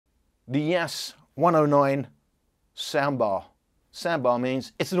the Yas 109 soundbar. Soundbar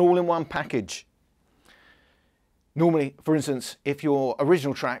means it's an all-in-one package. Normally, for instance, if your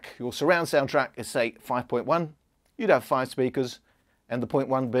original track, your surround sound track is say 5.1, you'd have 5 speakers, and the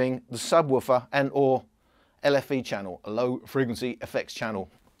 0.1 being the subwoofer and or LFE channel, a low frequency effects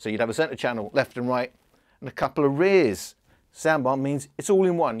channel. So you'd have a center channel, left and right, and a couple of rears. Soundbar means it's all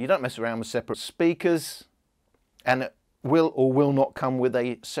in one. You don't mess around with separate speakers, and it will or will not come with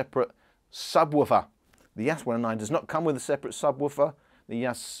a separate subwoofer. The Yas 109 does not come with a separate subwoofer. The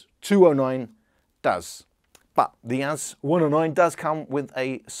Yas 209 does. But the Yas 109 does come with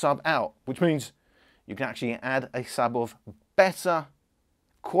a sub out, which means you can actually add a sub of better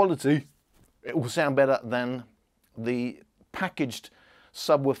quality. It will sound better than the packaged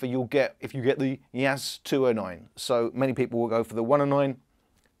subwoofer you'll get if you get the Yas 209. So many people will go for the 109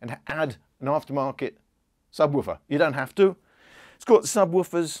 and add an aftermarket subwoofer. You don't have to. It's got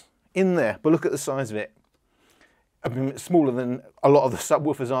subwoofers in there, but look at the size of it. I mean, it's smaller than a lot of the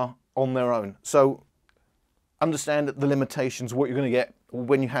subwoofers are on their own. So understand the limitations, what you're going to get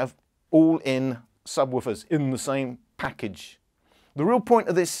when you have all-in subwoofers in the same package. The real point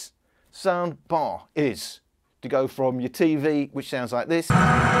of this sound bar is to go from your TV, which sounds like this,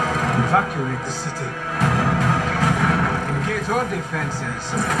 evacuate the city, engage all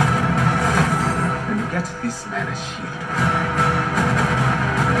defenses, and get this man a shield.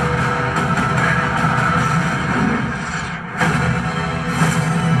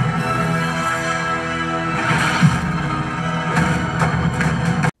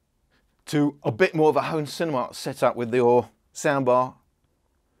 to a bit more of a home cinema setup with your soundbar.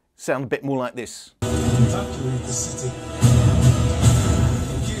 Sound a bit more like this. Evacuate the city,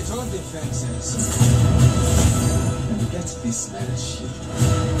 engage all defenses, and get this man a shield.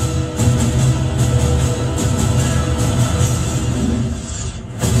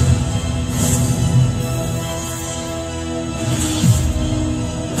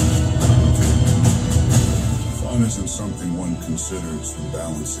 Fun isn't something one considers when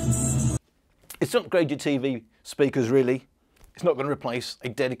balancing. It's not upgrade your TV speakers really. It's not going to replace a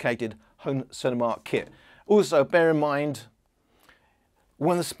dedicated home cinema kit. Also, bear in mind,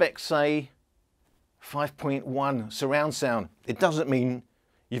 when the specs say 5.1 surround sound, it doesn't mean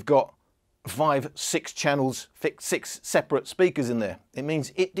you've got 5, 6 channels, 6 separate speakers in there. It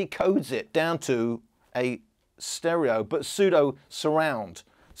means it decodes it down to a stereo, but pseudo surround.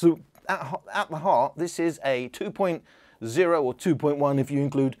 So at the heart, this is a 2.0 or 2.1 if you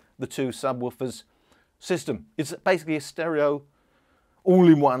include the 2 subwoofers system. It's basically a stereo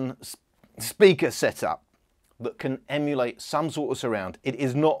all-in-one speaker setup that can emulate some sort of surround. It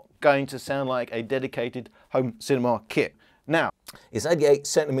is not going to sound like a dedicated home cinema kit. Now, it's 88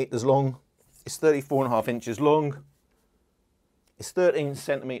 centimeters long, it's 34.5 inches long, it's 13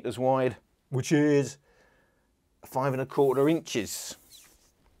 centimeters wide, which is 5.25 inches.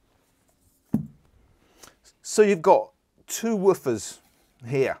 So you've got 2 woofers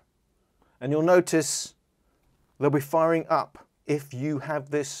here, and you'll notice they'll be firing up if you have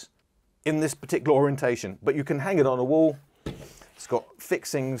this in this particular orientation, but you can hang it on a wall. It's got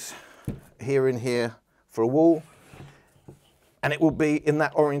fixings here and here for a wall, and it will be in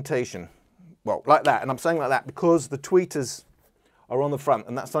that orientation. Well, like that, and I'm saying like that because the tweeters are on the front,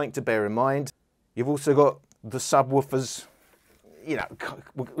 and that's something to bear in mind. You've also got the subwoofers, you know,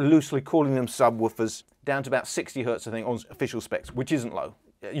 loosely calling them subwoofers, down to about 60 hertz, I think, on official specs, which isn't low.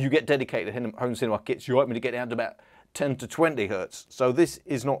 You get dedicated home cinema kits, you want me to get down to about 10 to 20 hertz. So this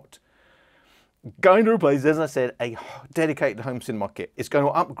is not going to replace, as I said, a dedicated home cinema kit. It's going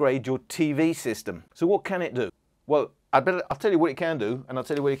to upgrade your TV system. So what can it do? Well, I'll tell you what it can do, and I'll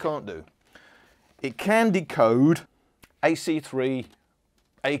tell you what it can't do. It can decode AC3,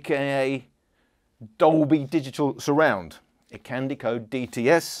 aka Dolby Digital Surround. It can decode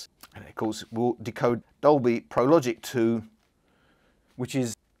DTS, and of course it will decode Dolby Pro Logic 2, which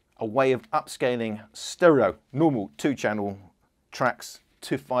is a way of upscaling stereo, normal 2-channel tracks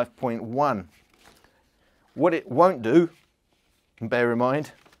to 5.1. What it won't do, and bear in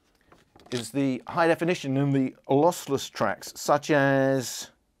mind, is the high definition and the lossless tracks, such as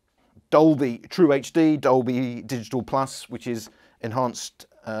Dolby True HD, Dolby Digital Plus, which is enhanced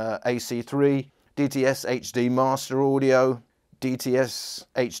AC3, DTS HD Master Audio, DTS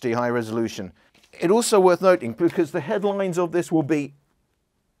HD High Resolution. It's also worth noting, because the headlines of this will be,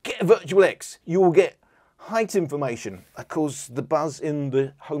 get a Virtual X, you will get height information. Of course, the buzz in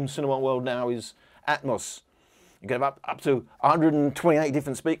the home cinema world now is Atmos. You get up to 128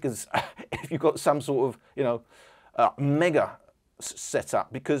 different speakers if you've got some sort of, you know, mega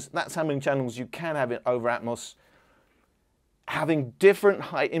setup, because that's how many channels you can have it over Atmos. having different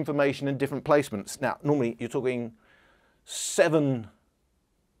height information and different placements. Now, normally you're talking 7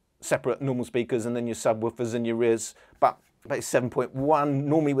 separate normal speakers and then your subwoofers and your rears, but it's 7.1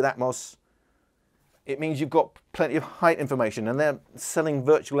 normally with Atmos. It means you've got plenty of height information, and they're selling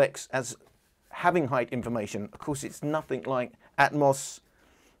Virtual X as having height information. Of course, it's nothing like Atmos.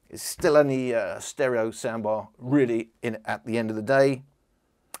 It's still only a stereo soundbar, really, at the end of the day.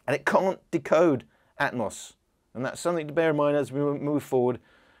 And it can't decode Atmos. And that's something to bear in mind as we move forward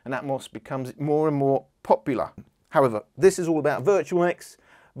and Atmos becomes more and more popular. However, this is all about Virtual X.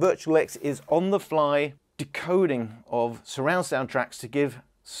 Virtual X is on-the-fly decoding of surround sound tracks to give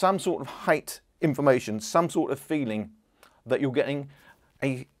some sort of height information, some sort of feeling that you're getting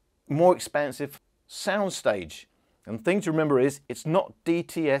a more expansive sound stage. And the thing to remember is it's not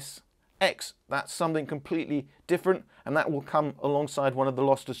DTS-X. That's something completely different, and that will come alongside one of the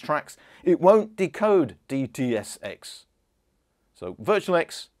lossless tracks. It won't decode DTS-X. So Virtual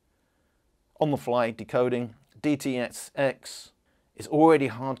X, on-the-fly decoding. DTS-X is already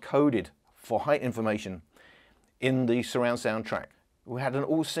hard-coded for height information in the surround sound track. We had an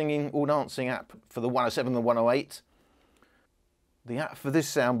all-singing, all-dancing app for the 107 and the 108. The app for this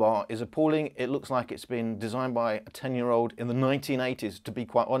soundbar is appalling. It looks like it's been designed by a 10-year-old in the 1980s, to be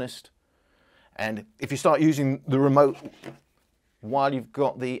quite honest. And if you start using the remote while you've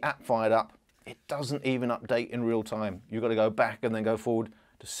got the app fired up, it doesn't even update in real time. You've got to go back and then go forward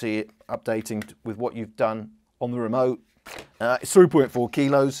to see it updating with what you've done on the remote. It's 3.4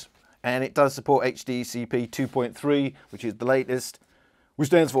 kilos, and it does support HDCP 2.3, which is the latest, which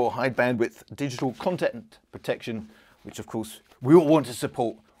stands for High Bandwidth Digital Content Protection, which of course we all want to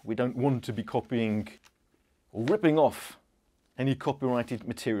support. We don't want to be copying or ripping off any copyrighted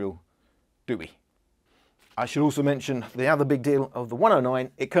material, do we? I should also mention the other big deal of the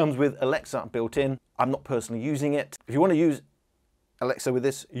 109, it comes with Alexa built in. I'm not personally using it. If you want to use Alexa with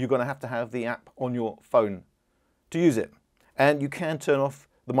this, you're going to have the app on your phone to use it. And you can turn off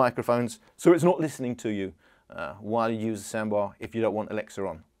the microphones so it's not listening to you while you use the soundbar if you don't want Alexa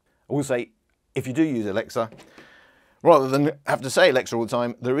on. I will say, if you do use Alexa, rather than have to say Alexa all the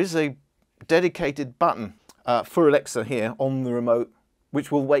time, there is a dedicated button for Alexa here on the remote,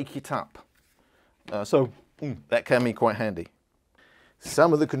 which will wake it up. That can be quite handy.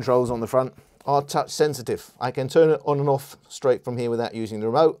 Some of the controls on the front are touch sensitive. I can turn it on and off straight from here without using the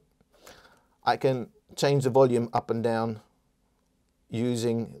remote. I can change the volume up and down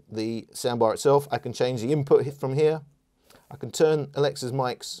using the soundbar itself. I can change the input from here. I can turn Alexa's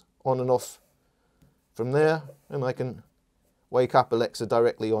mics on and off from there, and I can wake up Alexa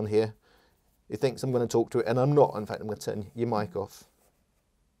directly on here. It thinks I'm going to talk to it, and I'm not. In fact, I'm going to turn your mic off.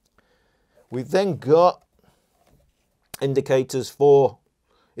 We've then got indicators for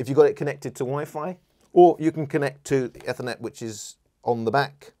if you've got it connected to Wi-Fi, or you can connect to the Ethernet, which is on the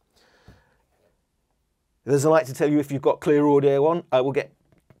back. There's a light to tell you if you've got clear audio on. I will get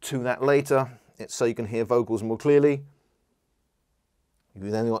to that later. It's so you can hear vocals more clearly. You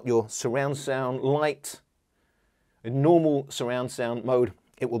then got your surround sound light. In normal surround sound mode,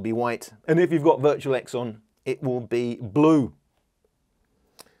 it will be white. And if you've got Virtual X on, it will be blue.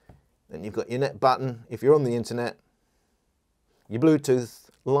 Then you've got your net button if you're on the internet. Your Bluetooth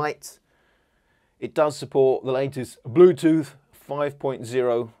light. It does support the latest Bluetooth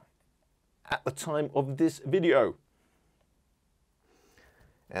 5.0 at the time of this video.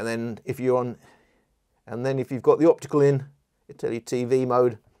 And then if you're on, and then if you've got the optical in, it'll tell you TV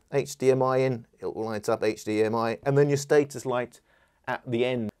mode, HDMI in, it will light up HDMI, and then your status light at the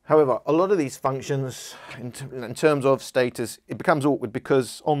end. However, a lot of these functions, in terms of status, it becomes awkward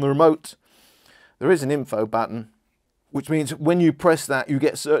because on the remote, there is an info button, which means when you press that, you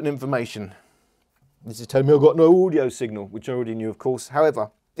get certain information. This is telling me I've got no audio signal, which I already knew, of course.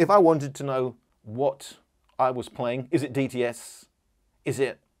 However, if I wanted to know what I was playing, is it DTS? Is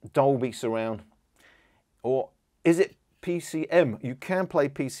it Dolby Surround? Or is it PCM? You can play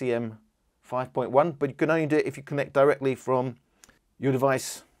PCM 5.1, but you can only do it if you connect directly from your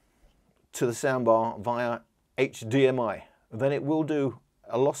device to the soundbar via HDMI. Then it will do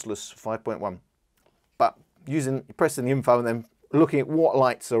a lossless 5.1. But pressing the info and then looking at what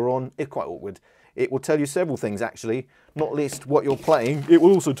lights are on, it's quite awkward. It will tell you several things actually, not least what you're playing. It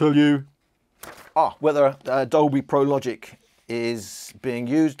will also tell you whether Dolby Pro Logic is being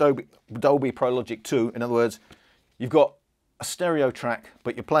used, Dolby Pro Logic 2. In other words, you've got a stereo track,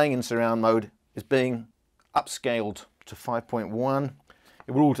 but you're playing in surround mode, is being upscaled to 5.1.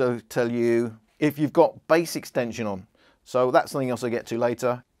 It will also tell you if you've got bass extension on. So that's something else I'll get to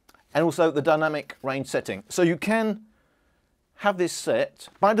later. And also the dynamic range setting. So you can have this set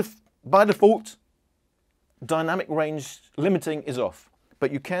by default dynamic range limiting is off,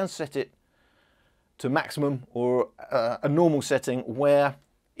 but you can set it to maximum or a normal setting where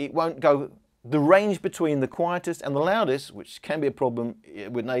it won't go, the range between the quietest and the loudest, which can be a problem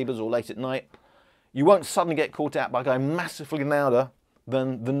with neighbours or late at night, you won't suddenly get caught out by going massively louder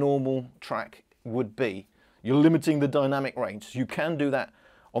than the normal track would be. You're limiting the dynamic range. You can do that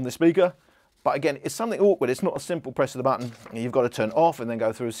on the speaker, but again, it's something awkward. It's not a simple press of the button. You've got to turn off and then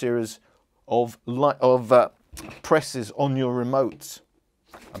go through a series of presses on your remote.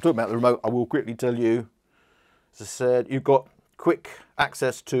 I'm talking about the remote. I will quickly tell you, as I said, you've got quick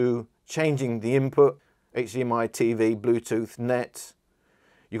access to changing the input, HDMI, TV, Bluetooth, net.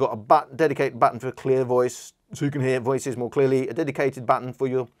 You've got a dedicated button for clear voice, so you can hear voices more clearly, a dedicated button for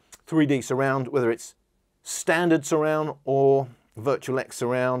your 3D surround, whether it's standard surround or virtual X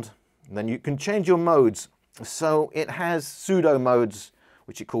surround. And then you can change your modes. So it has pseudo modes,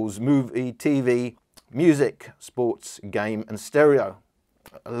 which it calls movie, TV, music, sports, game, and stereo.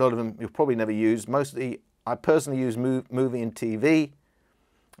 A lot of them you'll probably never use. Mostly, I personally use movie and TV.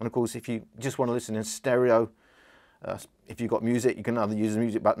 And of course, if you just want to listen in stereo, if you've got music, you can either use the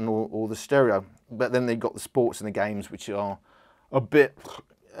music button or the stereo. But then they've got the sports and the games, which are a bit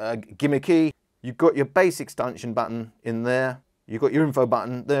gimmicky. You've got your bass extension button in there. You've got your info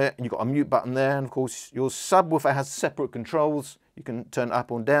button there, and you've got a mute button there. And of course, your subwoofer has separate controls. You can turn it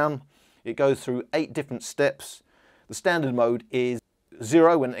up or down. It goes through 8 different steps. The standard mode is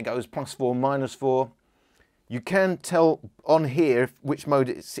 0 when it goes +4, -4. You can tell on here which mode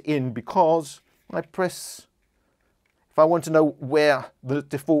it's in because I press, if I want to know where the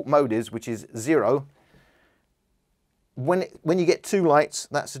default mode is, which is 0, when you get 2 lights,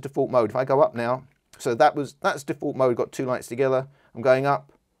 that's the default mode. If I go up now, so that's default mode, got 2 lights together. I'm going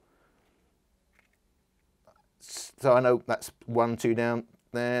up. So I know that's 1, 2 down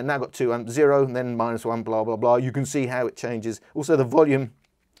there. Now I've got 2 and 0, and then -1, blah, blah, blah. You can see how it changes. Also the volume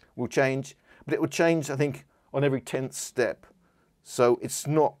will change, but it will change, I think, on every 10th step. So it's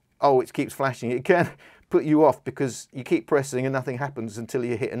not, oh, it keeps flashing. It can put you off because you keep pressing and nothing happens until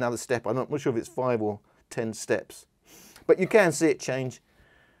you hit another step. I'm not sure if it's 5 or 10 steps. But you can see it change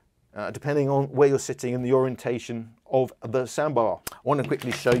depending on where you're sitting and the orientation of the soundbar. I want to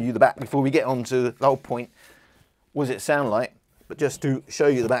quickly show you the back before we get on to the whole point. What does it sound like? But just to show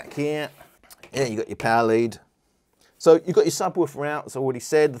you the back here, yeah, you got your power lead. So you've got your subwoofer out, as I already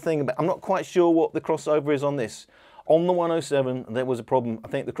said. The thing about, I'm not quite sure what the crossover is on this. On the 107, there was a problem. I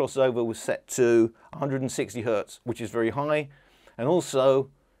think the crossover was set to 160 Hertz, which is very high. And also,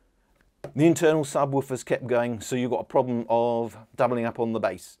 the internal subwoofers kept going, so you've got a problem of doubling up on the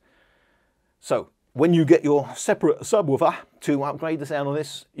bass. So, when you get your separate subwoofer to upgrade the sound on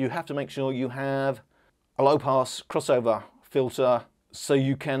this, you have to make sure you have a low pass crossover filter, so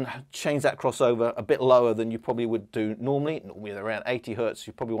you can change that crossover a bit lower than you probably would do normally. Normally around 80 Hertz,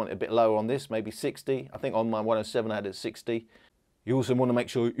 you probably want it a bit lower on this, maybe 60. I think on my 107 I had it 60. You also want to make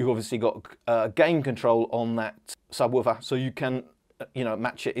sure you've obviously got gain control on that subwoofer, so you can, you know,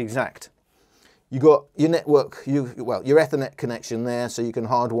 match it exact. You got your network, your Ethernet connection there, so you can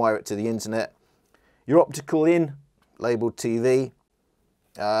hardwire it to the internet. Your optical in, labeled TV.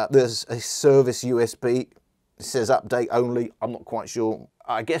 There's a service USB. It says update only. I'm not quite sure.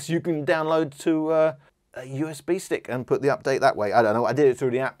 I guess you can download to a USB stick and put the update that way. I don't know. I did it through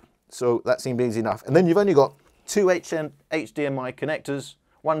the app, so that seemed easy enough. And then you've only got 2 HDMI connectors.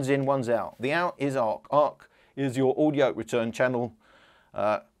 One's in, one's out. The out is ARC. ARC is your audio return channel.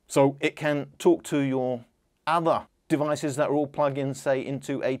 So it can talk to your other devices that are all plugged in, say,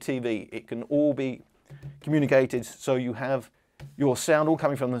 into a TV. It can all be communicated, so you have your sound all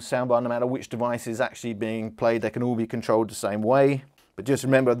coming from the soundbar, no matter which device is actually being played. They can all be controlled the same way. But just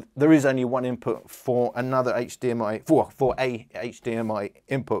remember, there is only one input for another HDMI, for a HDMI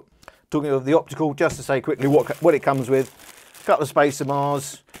input. Talking of the optical, just to say quickly what it comes with, a couple of spacer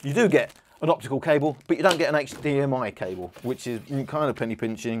bars. You do get an optical cable, but you don't get an HDMI cable, which is kind of penny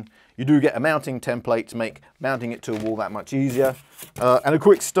pinching. You do get a mounting template to make mounting it to a wall that much easier, and a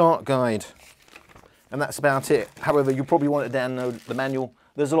quick start guide. And that's about it. However, you probably want to download the manual.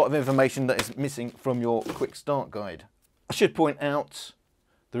 There's a lot of information that is missing from your quick start guide. I should point out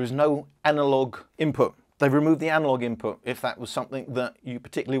there is no analog input. They've removed the analog input if that was something that you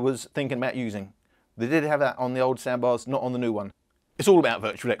particularly was thinking about using. They did have that on the old soundbars, not on the new one. It's all about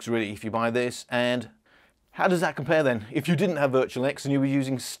Virtual X really if you buy this. And how does that compare then? If you didn't have Virtual X and you were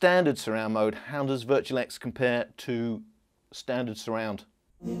using standard surround mode, how does Virtual X compare to standard surround?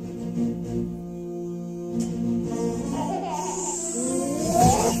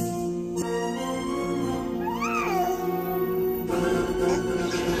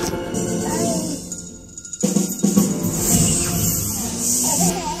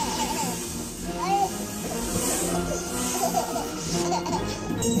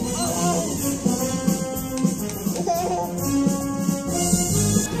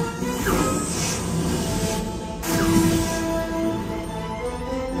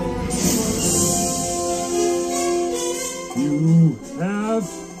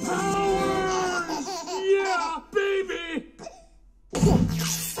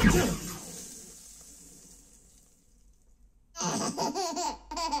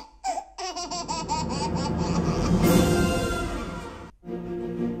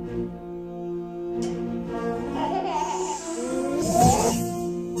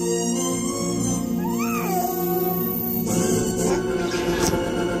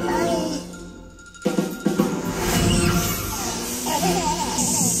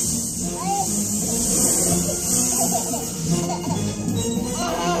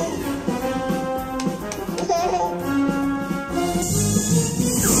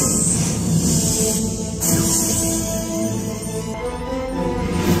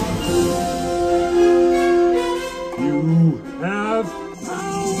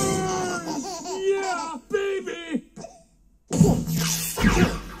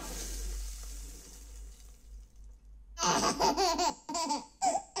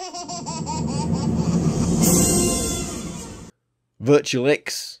 Virtual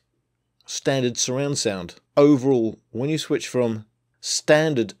X standard surround sound. Overall, when you switch from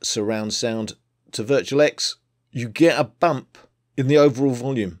standard surround sound to Virtual X, you get a bump in the overall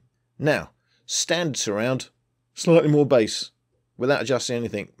volume. Now, standard surround, slightly more bass, without adjusting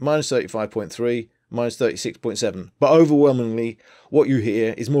anything, minus 35.3, minus 36.7. But overwhelmingly, what you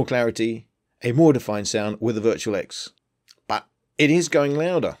hear is more clarity, a more defined sound with the Virtual X. But it is going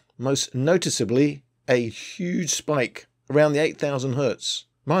louder, most noticeably a huge spike around the 8000 Hertz,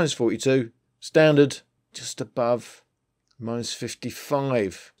 minus 42, standard just above minus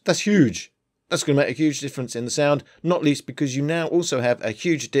 55. That's huge. That's going to make a huge difference in the sound, not least because you now also have a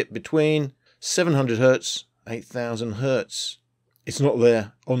huge dip between 700 Hertz, 8000 Hertz. It's not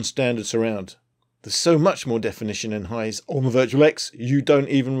there on standard surround. There's so much more definition and highs on the Virtual X, you don't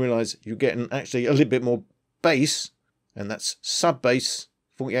even realize you're getting actually a little bit more bass, and that's sub bass,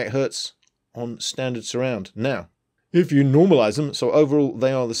 48 Hertz on standard surround. Now, if you normalize them, so overall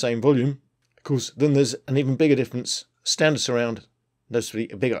they are the same volume, of course, then there's an even bigger difference. Standard surround, noticeably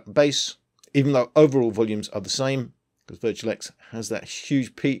a bigger bass, even though overall volumes are the same, because Virtual X has that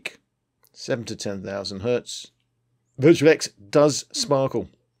huge peak, 7 to 10,000 Hertz. Virtual X does sparkle.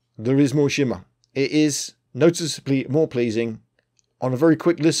 There is more shimmer. It is noticeably more pleasing on a very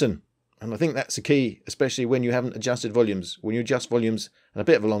quick listen. And I think that's the key, especially when you haven't adjusted volumes. When you adjust volumes and a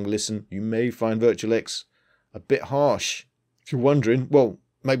bit of a longer listen, you may find Virtual X a bit harsh. If you're wondering, well,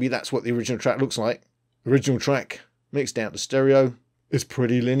 maybe that's what the original track looks like. The original track, mixed down to stereo, is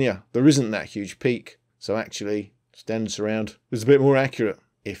pretty linear. There isn't that huge peak. So actually, standard surround is a bit more accurate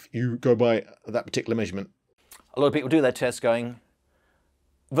if you go by that particular measurement. A lot of people do their tests going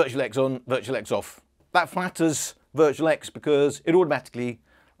Virtual X on, Virtual X off. That flatters Virtual X because it automatically,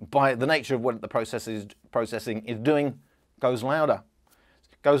 by the nature of what the processing is doing, goes louder.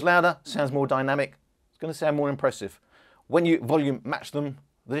 Goes louder, sounds more dynamic, it's going to sound more impressive. When you volume match them,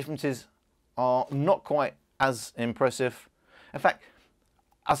 the differences are not quite as impressive. In fact,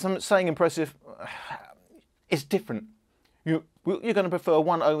 as I'm saying impressive, it's different. You're going to prefer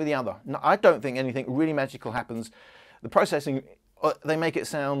one over the other. No, I don't think anything really magical happens. The processing, they make it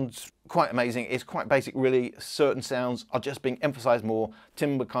sound quite amazing. It's quite basic, really. Certain sounds are just being emphasized more.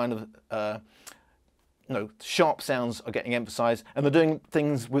 Timbre kind of, sharp sounds are getting emphasized. And they're doing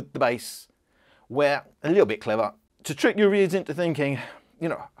things with the bass where a little bit clever to trick your ears into thinking,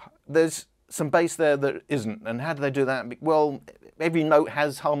 there's some bass there that isn't. And how do they do that? Well, every note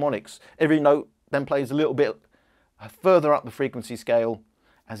has harmonics. Every note then plays a little bit further up the frequency scale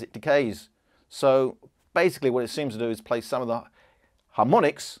as it decays. So basically what it seems to do is play some of the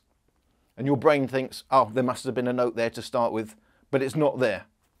harmonics, and your brain thinks, oh, there must have been a note there to start with, but it's not there.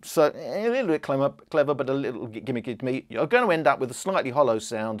 So a little bit clever, but a little gimmicky to me. You're going to end up with a slightly hollow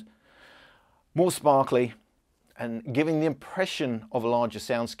sound, more sparkly, and giving the impression of a larger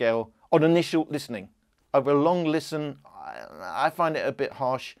sound scale on initial listening. Over a long listen, I find it a bit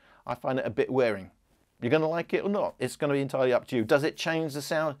harsh. I find it a bit wearing. You're going to like it or not? It's going to be entirely up to you. Does it change the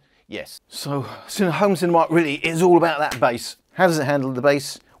sound? Yes. So home cinema really is all about that bass. How does it handle the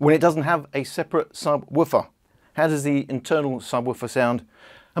bass when it doesn't have a separate subwoofer? How does the internal subwoofer sound?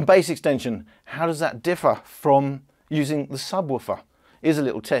 And bass extension, how does that differ from using the subwoofer? Here's a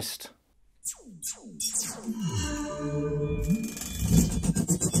little test.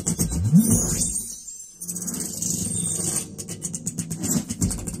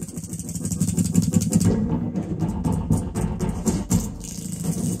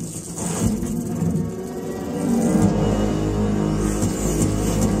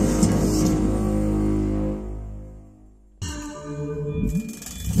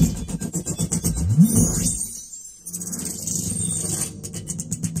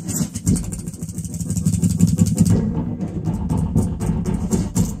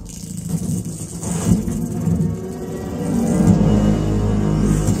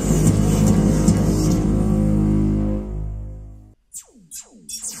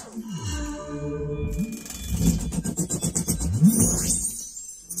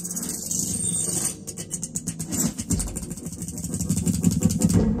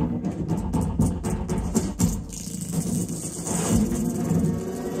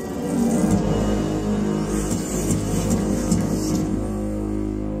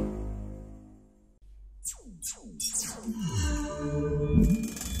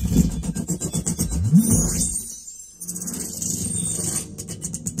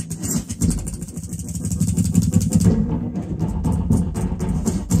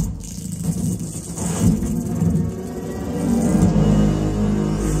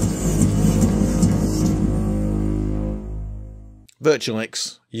 Virtual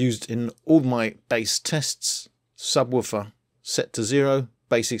X used in all my bass tests, subwoofer, set to 0,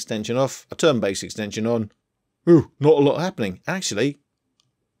 bass extension off. I turn bass extension on. Ooh, not a lot happening. Actually,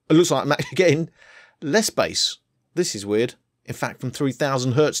 it looks like I'm actually getting less bass. This is weird. In fact, from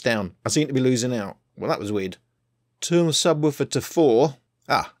 3000 Hertz down, I seem to be losing out. Well, that was weird. Turn the subwoofer to 4.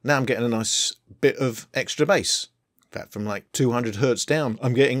 Ah, now I'm getting a nice bit of extra bass. In fact, from like 200 Hertz down,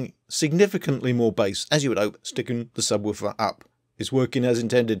 I'm getting significantly more bass. As you would hope, sticking the subwoofer up is working as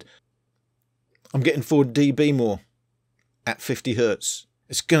intended. I'm getting 4 dB more at 50 Hertz.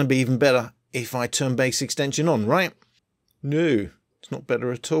 It's going to be even better if I turn bass extension on, right? No, it's not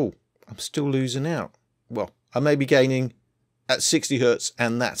better at all. I'm still losing out. Well, I may be gaining at 60 Hertz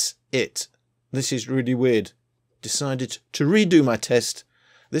and that's it. This is really weird. Decided to redo my test,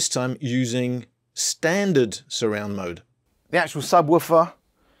 this time using standard surround mode. The actual subwoofer,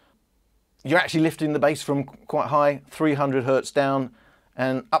 you're actually lifting the bass from quite high, 300 Hertz down,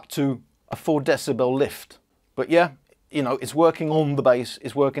 and up to a 4 decibel lift. But yeah, you know, it's working on the bass,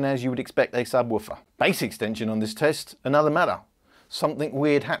 it's working as you would expect a subwoofer. Bass extension on this test, another matter. Something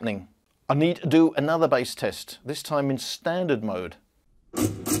weird happening. I need to do another bass test, this time in standard mode.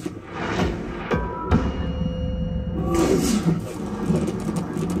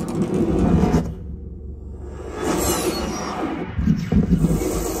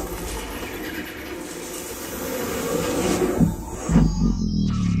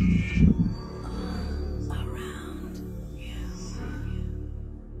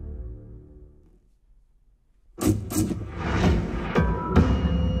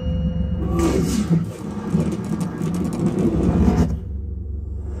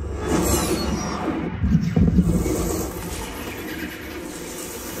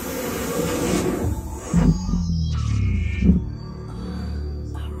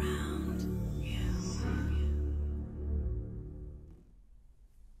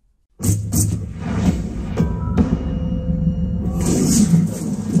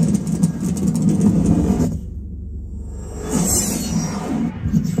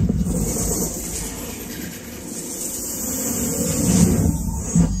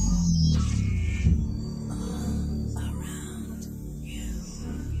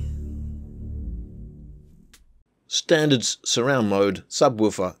 Standard surround mode,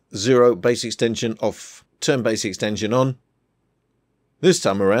 subwoofer, 0, bass extension off, turn bass extension on. This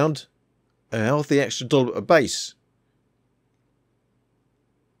time around, a healthy extra dollop of bass.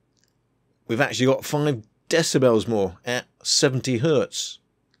 We've actually got 5 decibels more at 70 Hertz.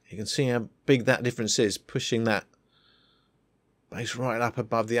 You can see how big that difference is, pushing that bass right up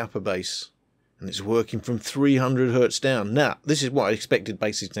above the upper bass. And it's working from 300 Hertz down. Now, this is what I expected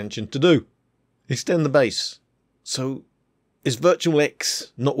bass extension to do. Extend the bass. So, is Virtual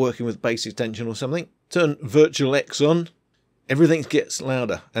X not working with bass extension or something? Turn Virtual X on, everything gets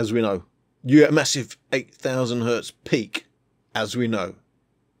louder, as we know. You get a massive 8000 Hertz peak, as we know.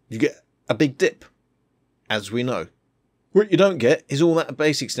 You get a big dip, as we know. What you don't get is all that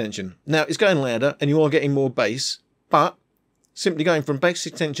bass extension. Now, it's going louder, and you are getting more bass, but simply going from bass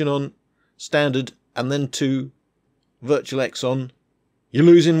extension on, standard, and then to Virtual X on, you're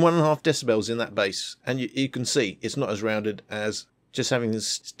losing 1.5 decibels in that bass, and you can see it's not as rounded as just having the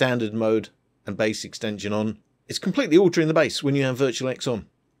standard mode and bass extension on. It's completely altering the bass when you have Virtual X on.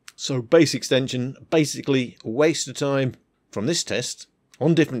 So bass extension, basically a waste of time from this test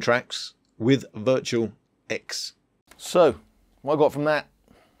on different tracks with Virtual X. So, what I got from that,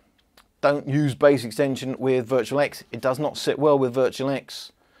 don't use bass extension with Virtual X. It does not sit well with Virtual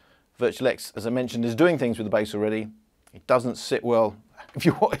X. Virtual X, as I mentioned, is doing things with the bass already. It doesn't sit well.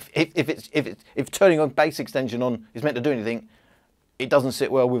 If turning on bass extension on is meant to do anything, it doesn't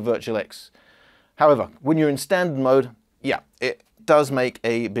sit well with Virtual X. However, when you're in standard mode, yeah, it does make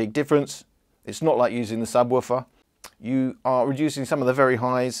a big difference. It's not like using the subwoofer. You are reducing some of the very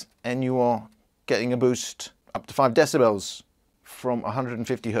highs and you are getting a boost up to 5 decibels from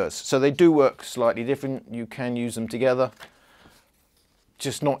 150 Hertz. So they do work slightly different. You can use them together.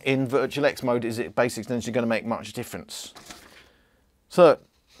 Just not in Virtual X mode is it bass extension going to make much difference. So,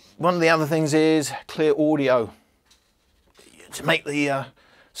 one of the other things is clear audio. To make the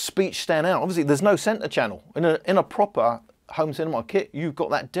speech stand out, obviously there's no center channel. In a proper home cinema kit, you've got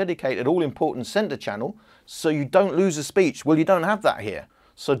that dedicated all-important center channel, so you don't lose the speech. Well, you don't have that here.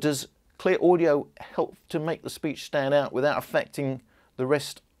 So does clear audio help to make the speech stand out without affecting the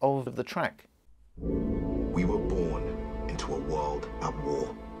rest of the track? We were born into a world at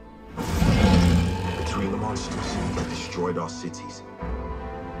war. Between the monsters that destroyed our cities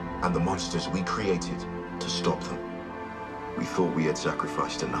and the monsters we created to stop them, we thought we had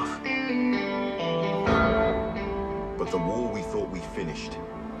sacrificed enough. But the war we thought we finished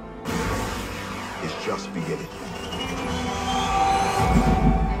is just beginning.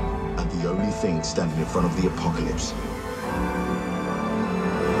 And the only thing standing in front of the apocalypse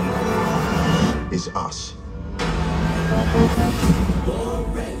is us.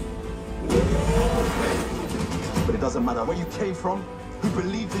 But it doesn't matter where you came from, who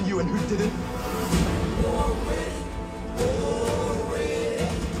believed in you and who didn't.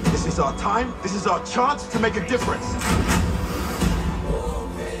 This is our time, this is our chance to make a difference.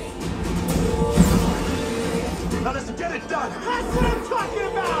 Now let's get it done. That's what I'm talking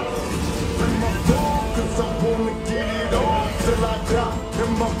about. In my phone, 'cause I wanna get it on till I die.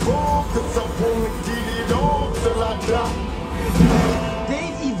 In my phone, 'cause I wanna get it on till I die.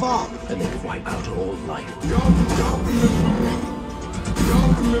 They've evolved. And they can wipe out all life. Y'all remember me.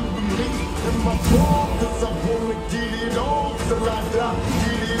 Y'all remember me. In my phone, 'cause I wanna get it on till I die.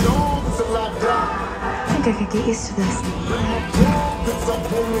 Get it on till I die. I think I could get used to this.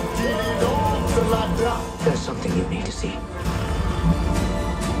 There's something you need to see.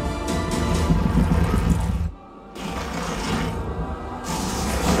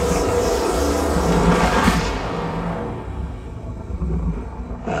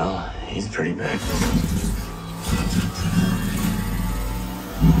 Well, he's pretty big.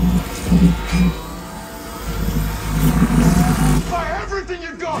 Fire everything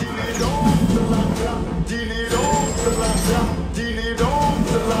you got!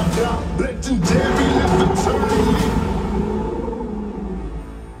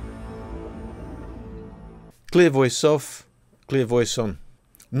 Clear voice off, clear voice on.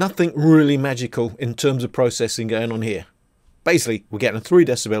 Nothing really magical in terms of processing going on here. Basically, we're getting a 3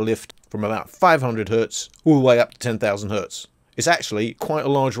 decibel lift from about 500 Hz all the way up to 10,000 Hz. It's actually quite a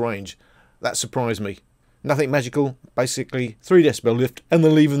large range. That surprised me. Nothing magical, basically 3 decibel lift and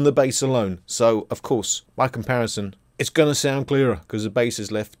then leaving the bass alone. So, of course, by comparison, it's going to sound clearer because the bass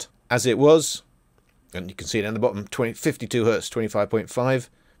is left as it was. And you can see it down the bottom, 52 Hz, 25.5,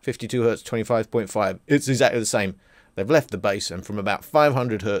 52 Hz, 25.5. It's exactly the same. They've left the bass, and from about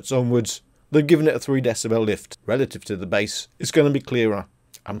 500 Hz onwards, they've given it a 3 decibel lift. Relative to the bass, it's going to be clearer.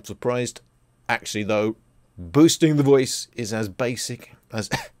 I'm surprised. Actually, though, boosting the voice is as basic as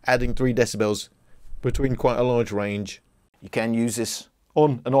adding 3 decibels between quite a large range. You can use this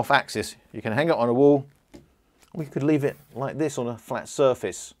on and off axis. You can hang it on a wall, or you could leave it like this on a flat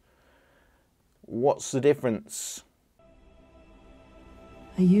surface. What's the difference?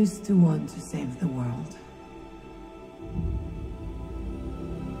 I used to want to save the world.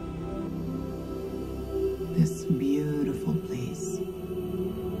 This beautiful place.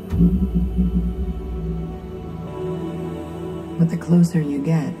 But the closer you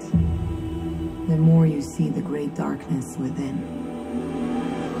get, the more you see the great darkness within.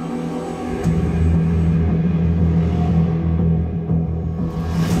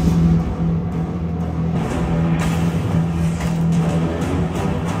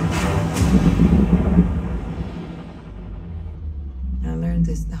 I learned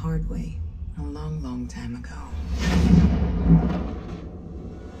this the hard way a long, long time ago.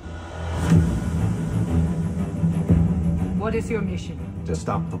 What is your mission? To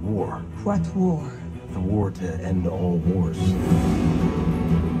stop the war. What war? The war to end all wars.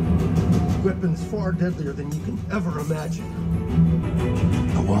 Weapons far deadlier than you can ever imagine.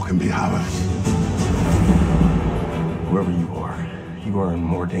 The war can be ours. Whoever you are in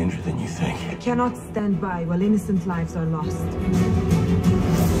more danger than you think. I cannot stand by while innocent lives are lost.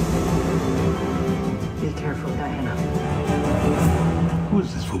 Be careful, Diana. Who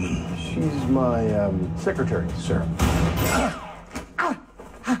is this woman? She's my secretary, sir.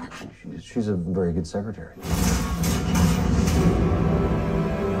 She's a very good secretary.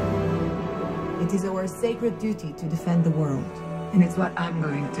 It is our sacred duty to defend the world, and it's what I'm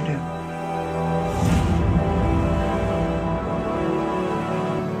going to do.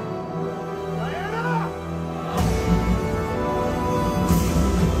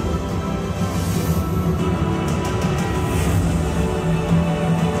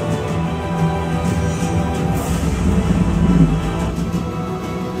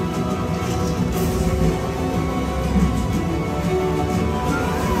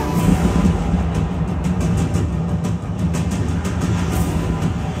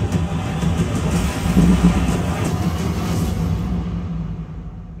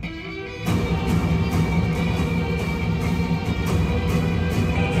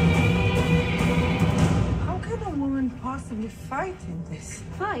 Fight in this.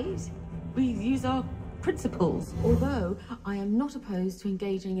 Fight? We use our principles. Although I am not opposed to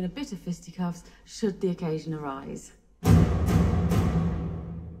engaging in a bit of fisticuffs should the occasion arise.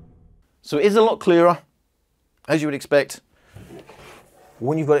 So it is a lot clearer, as you would expect,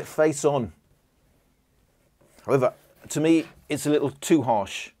 when you've got it face on. However, to me, it's a little too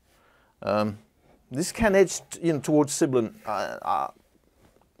harsh. This can edge, you know, towards sibilant.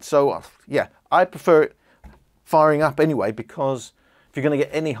 So yeah, I prefer it firing up anyway, because if you're going to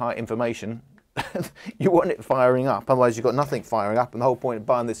get any height information, you want it firing up. Otherwise, you've got nothing firing up, and the whole point of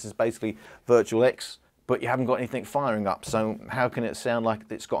buying this is basically virtual X, but you haven't got anything firing up. So how can it sound like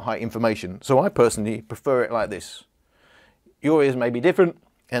it's got height information? So I personally prefer it like this. Your ears may be different,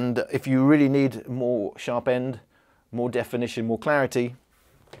 and if you really need more sharp end, more definition, more clarity,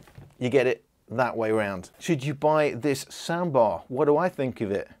 you get it that way around. Should you buy this soundbar? What do I think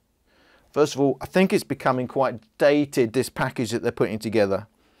of it? First of all, I think it's becoming quite dated, this package that they're putting together.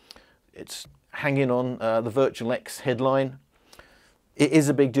 It's hanging on the Virtual X headline. It is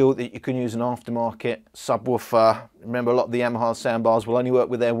a big deal that you can use an aftermarket subwoofer. Remember, a lot of the Yamaha soundbars will only work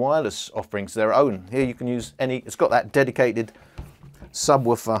with their wireless offerings, their own. Here you can use any, it's got that dedicated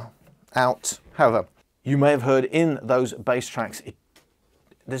subwoofer out. However, you may have heard in those bass tracks,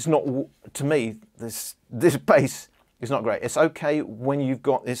 there's not, to me, this bass is not great. It's okay when you've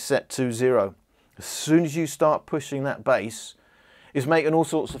got this set to 0. As soon as you start pushing that bass, it's making all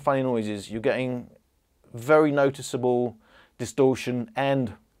sorts of funny noises. You're getting very noticeable distortion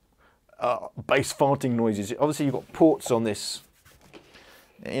and bass farting noises. Obviously, you've got ports on this,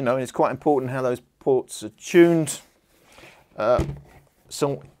 you know, and it's quite important how those ports are tuned.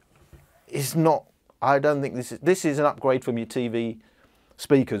 So it's not, I don't think this is an upgrade from your TV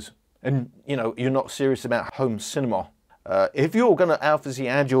speakers, and you know, you're not serious about home cinema. If you're going to obviously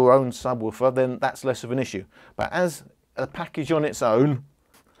add your own subwoofer, then that's less of an issue. But as a package on its own,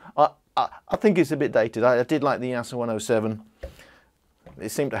 I think it's a bit dated. I did like the Yamaha 107. It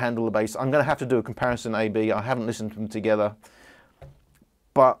seemed to handle the bass. I'm going to have to do a comparison A/B. I haven't listened to them together,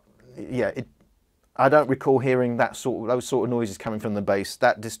 but yeah, I don't recall hearing those sort of noises coming from the bass.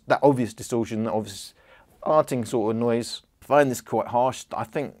 That obvious distortion, that obvious arting sort of noise. I find this quite harsh. I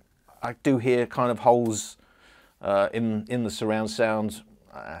think I do hear kind of holes in the surround sound.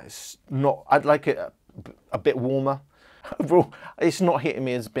 It's not. I'd like it a bit warmer. Overall, it's not hitting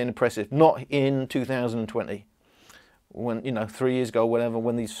me as being impressive. Not in 2020, when, you know, 3 years ago, whatever.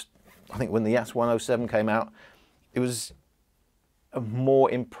 When these, I think when the Yamaha 107 came out, it was more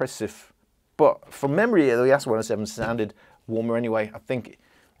impressive. But from memory, the Yamaha 107 sounded warmer anyway. I think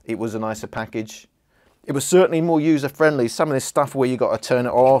it was a nicer package. It was certainly more user-friendly. Some of this stuff where you got to turn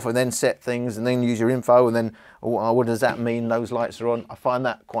it off and then set things and then use your info and then, oh, what does that mean? Those lights are on. I find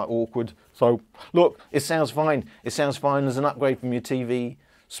that quite awkward. So look, it sounds fine. It sounds fine as an upgrade from your TV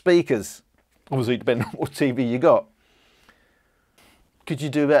speakers. Obviously, depending on what TV you got. Could you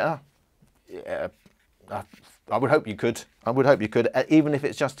do better? Yeah, I would hope you could. I would hope you could, even if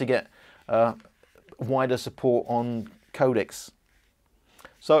it's just to get wider support on codecs.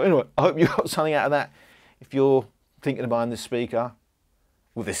 So anyway, I hope you got something out of that. If you're thinking of buying this speaker,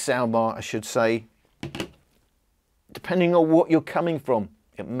 with this soundbar, I should say, depending on what you're coming from,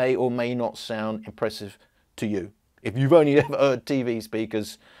 it may or may not sound impressive to you. If you've only ever heard TV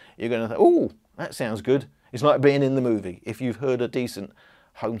speakers, you're going to think, oh, that sounds good. It's like being in the movie. If you've heard a decent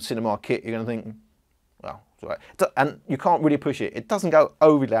home cinema kit, you're going to think, well, it's all right. And you can't really push it. It doesn't go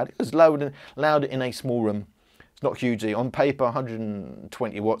overly loud. It was loud in a small room. Not hugely. On paper,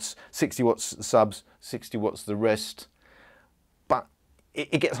 120 watts, 60 watts the subs, 60 watts the rest. But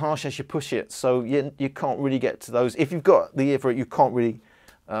it gets harsh as you push it, so you can't really get to those. If you've got the ear for it, you can't really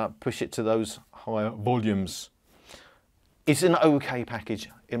push it to those higher volumes. It's an okay package,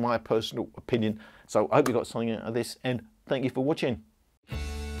 in my personal opinion. So I hope you got something out of this, and thank you for watching.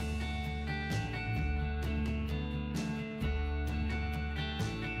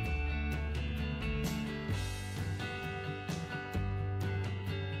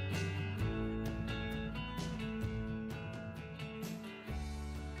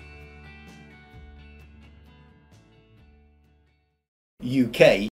 UK